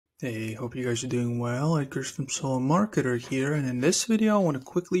Hey, hope you guys are doing well. Edgar's from Solo Marketer here, and in this video I want to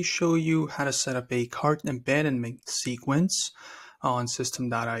quickly show you how to set up a cart abandonment sequence on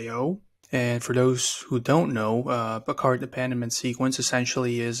system.io. And for those who don't know, a cart abandonment sequence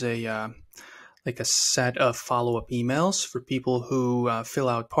essentially is like a set of follow-up emails for people who fill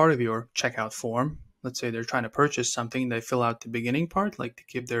out part of your checkout form. Let's say they're trying to purchase something, they fill out the beginning part, like to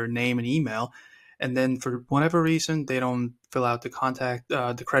give their name and email, and then for whatever reason they don't fill out the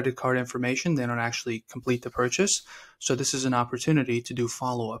credit card information. They don't actually complete the purchase. So this is an opportunity to do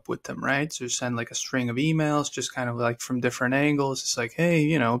follow-up with them, right? So send like a string of emails, just kind of like from different angles. It's like, hey,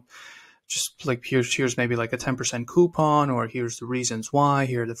 just like here's maybe like a 10% coupon, or here's the reasons why,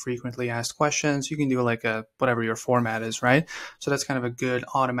 here are the frequently asked questions. You can do like a whatever your format is, right? So that's kind of a good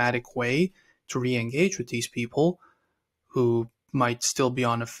automatic way to re-engage with these people who might still be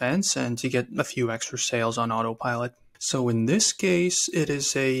on the fence and to get a few extra sales on autopilot. So in this case, it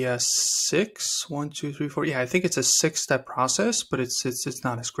is a one, two, three, four. Yeah, I think it's a 6-step process, but it's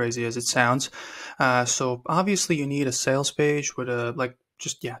not as crazy as it sounds. So obviously you need a sales page with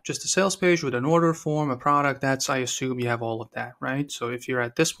just a sales page with an order form, a product. I assume you have all of that, right? So if you're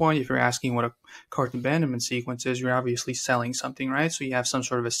at this point, if you're asking what a cart abandonment sequence is, you're obviously selling something, right? So you have some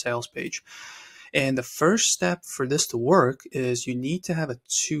sort of a sales page. And the first step for this to work is you need to have a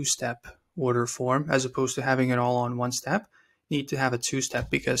 2-step order form as opposed to having it all on one step. You need to have a 2-step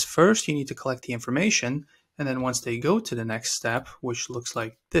because first you need to collect the information, and then once they go to the next step, which looks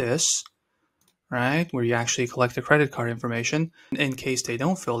like this, right, where you actually collect the credit card information, in case they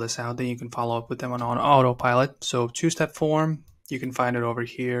don't fill this out, then you can follow up with them on autopilot. So 2-step form, you can find it over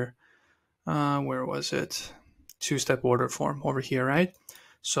here. Where was it? 2-step order form over here, right?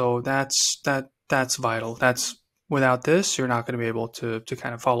 So that's vital. Without this, you're not going to be able to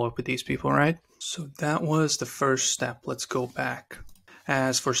kind of follow up with these people, right? So that was the first step. Let's go back.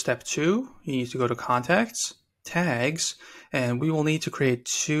 As for step 2, you need to go to contacts, tags, and we will need to create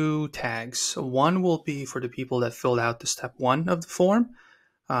 2 tags. One will be for the people that filled out the step 1 of the form,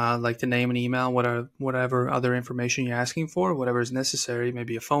 like the name and email, whatever other information you're asking for, whatever is necessary,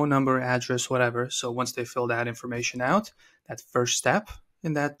 maybe a phone number, address, whatever. So once they fill that information out, that first step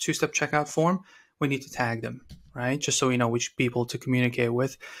in that 2-step checkout form, we need to tag them, right? Just so we know which people to communicate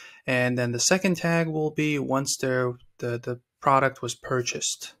with. And then the second tag will be once the product was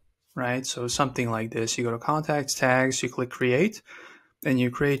purchased, right? So something like this. You go to contacts, tags, you click create, and you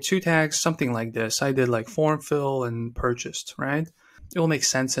create 2 tags, something like this. I did like form fill and purchased, right? It will make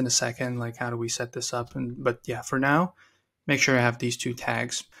sense in a second, like how do we set this up? But yeah, for now, make sure I have these 2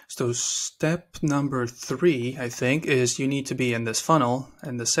 tags. So step number 3, I think, is you need to be in this funnel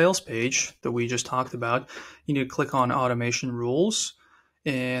and the sales page that we just talked about. You need to click on automation rules.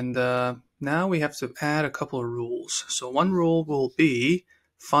 And now we have to add a couple of rules. So one rule will be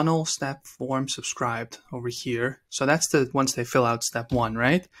funnel step form subscribed over here. So that's once they fill out step 1,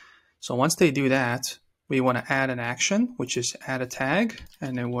 right? So once they do that, we want to add an action, which is add a tag.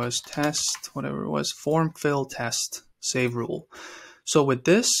 And it was test, whatever it was, form fill test. Save rule. So with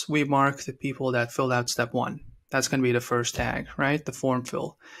this, we mark the people that filled out step 1. That's going to be the first tag, right? The form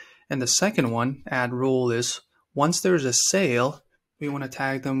fill. And the second one, add rule, is once there's a sale, we want to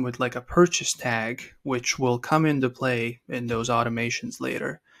tag them with like a purchase tag, which will come into play in those automations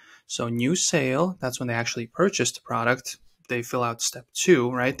later. So new sale, that's when they actually purchase the product. They fill out step 2,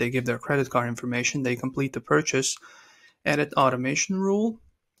 right? They give their credit card information. They complete the purchase. Edit automation rule,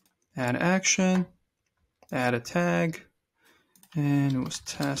 add action, add a tag, and it was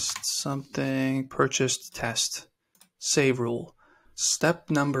test something, purchased test, save rule. Step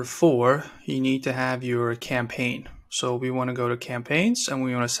number 4, you need to have your campaign. So we want to go to campaigns and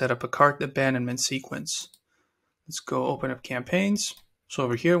we want to set up a cart abandonment sequence. Let's go open up campaigns. So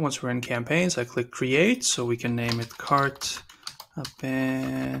over here, once we're in campaigns, I click create, so we can name it cart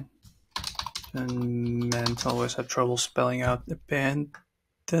abandonment. I always have trouble spelling out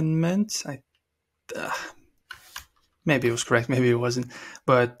abandonment. Maybe it was correct, maybe it wasn't.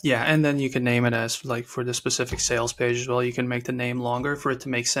 But yeah, and then you can name it as like for the specific sales page as well. You can make the name longer for it to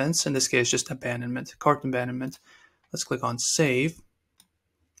make sense. In this case, just abandonment, cart abandonment. Let's click on save.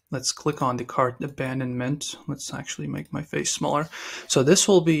 Let's click on the cart abandonment. Let's actually make my face smaller. So this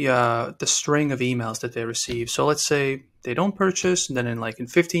will be the string of emails that they receive. So let's say they don't purchase, and then in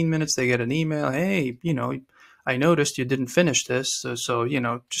 15 minutes they get an email. Hey, I noticed you didn't finish this. So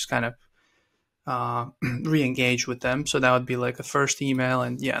just kind of re-engage with them. So that would be like a first email,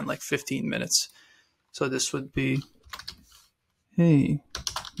 and yeah, in like 15 minutes. So this would be, hey,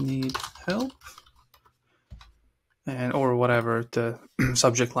 need help, and or whatever the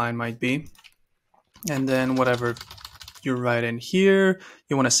subject line might be, and then whatever you write in here,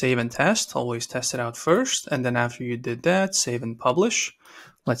 you want to save and test, always test it out first. And then after you did that, save and publish.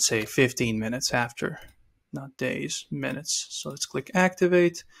 Let's say 15 minutes after, not days, minutes. So let's click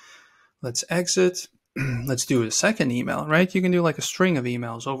activate. Let's exit. Let's do a second email, right? You can do like a string of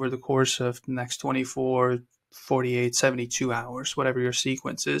emails over the course of the next 24, 48, 72 hours, whatever your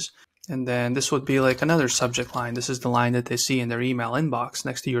sequence is. And then this would be like another subject line. This is the line that they see in their email inbox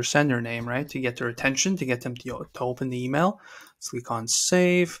next to your sender name, right? To get their attention, to get them to open the email. Let's click on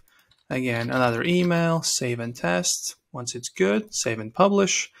save. Again, another email, save and test. Once it's good, save and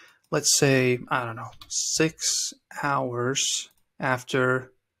publish. Let's say, I don't know, 6 hours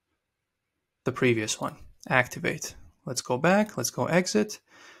after the previous one. Activate. Let's go back. Let's go exit.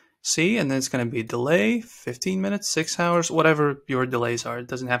 See, and then it's going to be delay, 15 minutes, 6 hours, whatever your delays are. It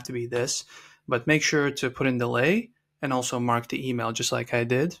doesn't have to be this, but make sure to put in delay and also mark the email just like I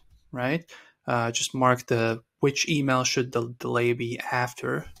did, right? Just mark which email should the delay be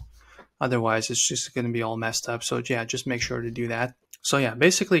after. Otherwise, it's just going to be all messed up. So yeah, just make sure to do that. So yeah,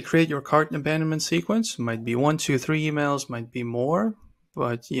 basically create your cart and abandonment sequence. Might be 1, 2, 3 emails, might be more,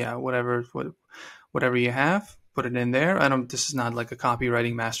 but yeah, whatever you have. Put it in there. This is not like a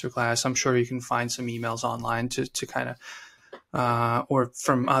copywriting masterclass. I'm sure you can find some emails online to kind of, or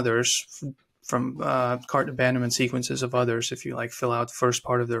from others, from cart abandonment sequences of others. If you like fill out the first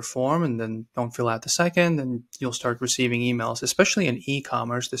part of their form and then don't fill out the second, then you'll start receiving emails, especially in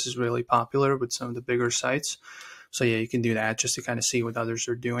e-commerce. This is really popular with some of the bigger sites. So yeah, you can do that just to kind of see what others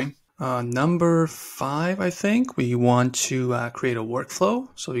are doing. Number 5, I think, we want to create a workflow.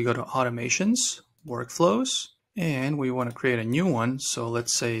 So you go to automations, workflows, and we want to create a new one. So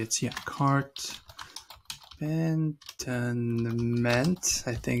let's say it's cart abandonment.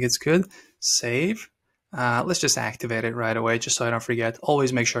 I think it's good. Save. Let's just activate it right away, just so I don't forget.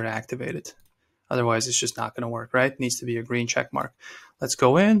 Always make sure to activate it. Otherwise, it's just not going to work, right? It needs to be a green check mark. Let's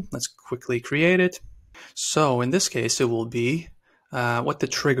go in. Let's quickly create it. So in this case, it will be what the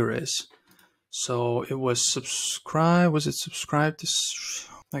trigger is. So it was subscribe. Was it subscribe to?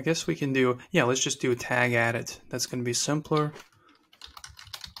 I guess we can do, let's just do a tag added. That's going to be simpler.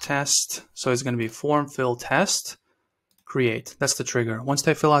 Test. So it's going to be form fill test. Create. That's the trigger. Once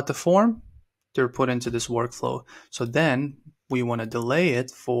they fill out the form, they're put into this workflow. So then we want to delay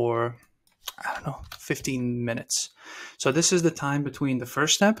it for, 15 minutes. So this is the time between the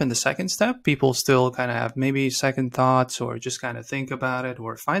first step and the second step. People still kind of have maybe second thoughts or just kind of think about it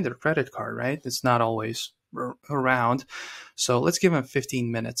or find their credit card, right? It's not always around. So let's give them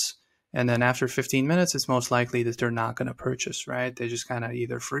 15 minutes. And then after 15 minutes, it's most likely that they're not going to purchase, right? They just kind of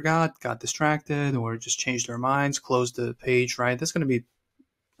either forgot, got distracted, or just changed their minds, closed the page, right? That's going to be,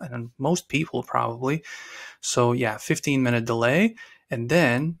 most people probably. So yeah, 15-minute delay. And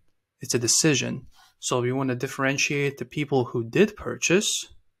then it's a decision. So we want to differentiate the people who did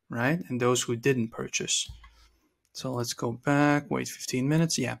purchase, right? And those who didn't purchase. So let's go back, wait 15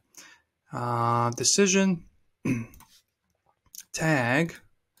 minutes. Yeah. Decision, tag,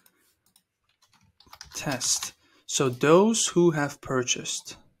 test. So those who have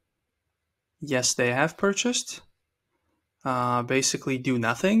purchased, yes, they have purchased. Basically do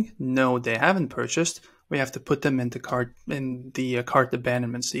nothing. No, they haven't purchased. We have to put them in the cart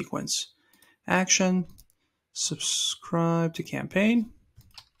abandonment sequence. Action, subscribe to campaign,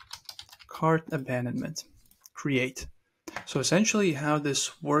 cart abandonment, create. So essentially how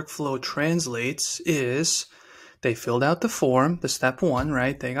this workflow translates is they filled out the form, the step 1,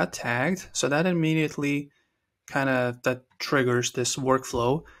 right? They got tagged. So that immediately that triggers this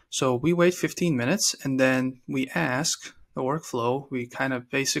workflow. So we wait 15 minutes and then we ask the workflow, we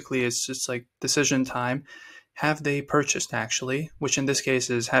basically, it's just like decision time. Have they purchased actually, which in this case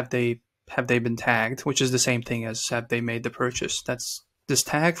is have they been tagged, which is the same thing as have they made the purchase. That's this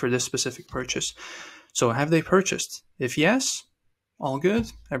tag for this specific purchase. So have they purchased? If yes, all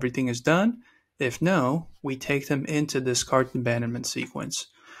good, everything is done. If no, we take them into this cart abandonment sequence.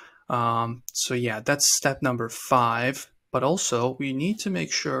 So yeah, that's step number 5. But also we need to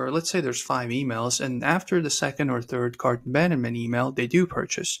make sure, let's say there's 5 emails and after the second or third cart abandonment email, they do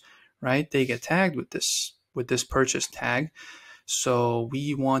purchase, right? They get tagged with this purchase tag. So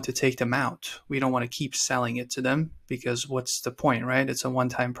we want to take them out. We don't want to keep selling it to them because what's the point, right? It's a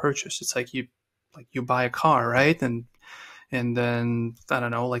one-time purchase. It's like you buy a car, right? And then, I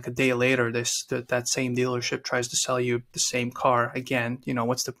don't know, like a day later, that same dealership tries to sell you the same car again.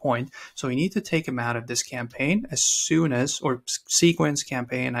 What's the point? So we need to take them out of this campaign as soon as, or sequence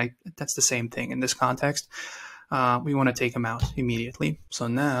campaign, that's the same thing in this context. We want to take them out immediately. So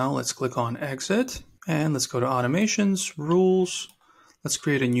now let's click on exit and let's go to automations, rules. let's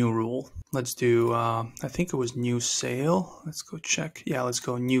create a new rule. Let's do, I think it was new sale. Let's go check. Yeah, let's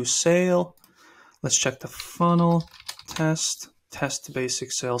go new sale. Let's check the funnel, test the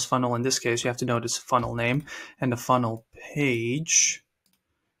basic sales funnel. In this case, you have to notice funnel name and the funnel page,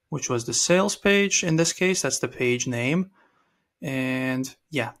 which was the sales page. In this case, that's the page name. And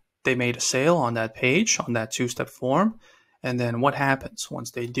yeah, they made a sale on that page, on that two-step form. And then what happens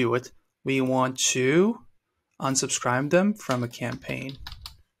once they do it? We want to unsubscribe them from a campaign,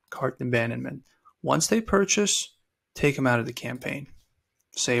 cart abandonment. Once they purchase, take them out of the campaign.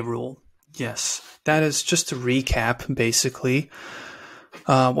 Save rule. Yes, that is just to recap, basically.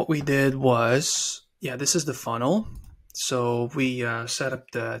 What we did was, yeah, this is the funnel. So we set up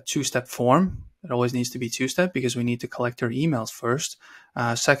the two-step form. It always needs to be two-step because we need to collect their emails first.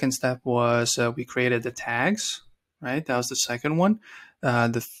 Second step was we created the tags, right? That was the second one.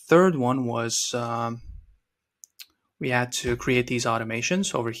 The third one was we had to create these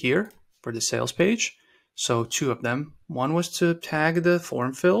automations over here for the sales page. So two of them. One was to tag the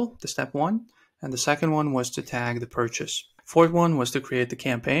form fill, the step one, and the second one was to tag the purchase. Fourth one was to create the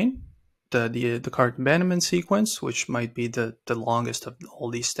campaign, the cart abandonment sequence, which might be the longest of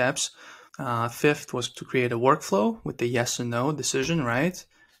all these steps. Fifth was to create a workflow with the yes and no decision, right?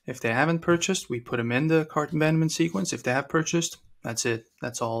 If they haven't purchased, we put them in the cart abandonment sequence. If they have purchased, that's it.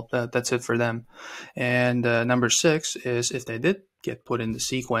 That's all. That's it for them. And number 6 is if they did get put in the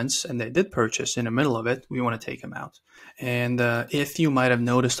sequence and they did purchase in the middle of it, we want to take them out. And if you might have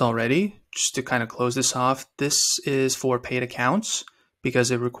noticed already, just to kind of close this off, this is for paid accounts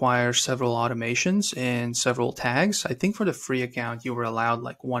because it requires several automations and several tags. I think for the free account, you were allowed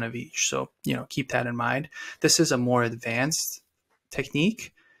like one of each. So, keep that in mind. This is a more advanced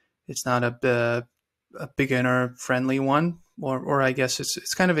technique. It's not a beginner friendly one, or I guess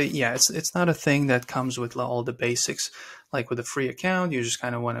it's kind of it's not a thing that comes with all the basics. Like with a free account, you just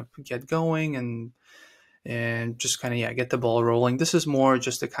kind of want to get going and just kind of get the ball rolling. This is more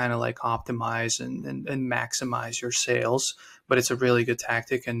just to kind of like optimize and maximize your sales, but it's a really good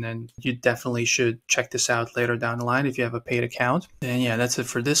tactic. And then you definitely should check this out later down the line if you have a paid account. And yeah, that's it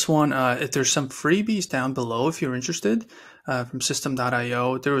for this one. If there's some freebies down below if you're interested from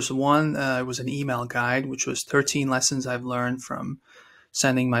System.io. There was one, it was an email guide, which was 13 lessons I've learned from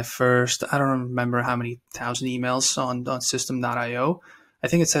sending my first, I don't remember how many thousand emails on System.io. I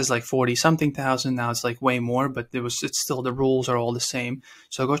think it says like 40 something thousand. Now it's like way more, but it's still, the rules are all the same.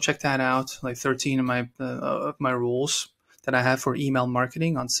 So go check that out. Like 13 of my rules that I have for email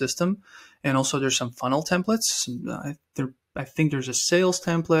marketing on System. And also there's some funnel templates. I think there's a sales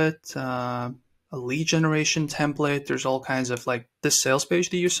template, a lead generation template. There's all kinds of, like this sales page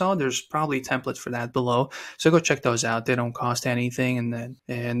that you saw, there's probably templates for that below. So go check those out. They don't cost anything.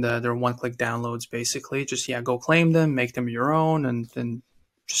 And they're one-click downloads basically. Just, go claim them, make them your own, and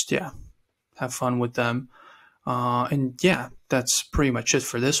just, have fun with them. And that's pretty much it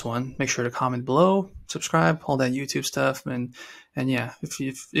for this one. Make sure to comment below, subscribe, all that YouTube stuff. And if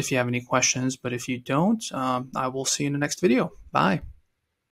you have any questions, but if you don't, I will see you in the next video. Bye.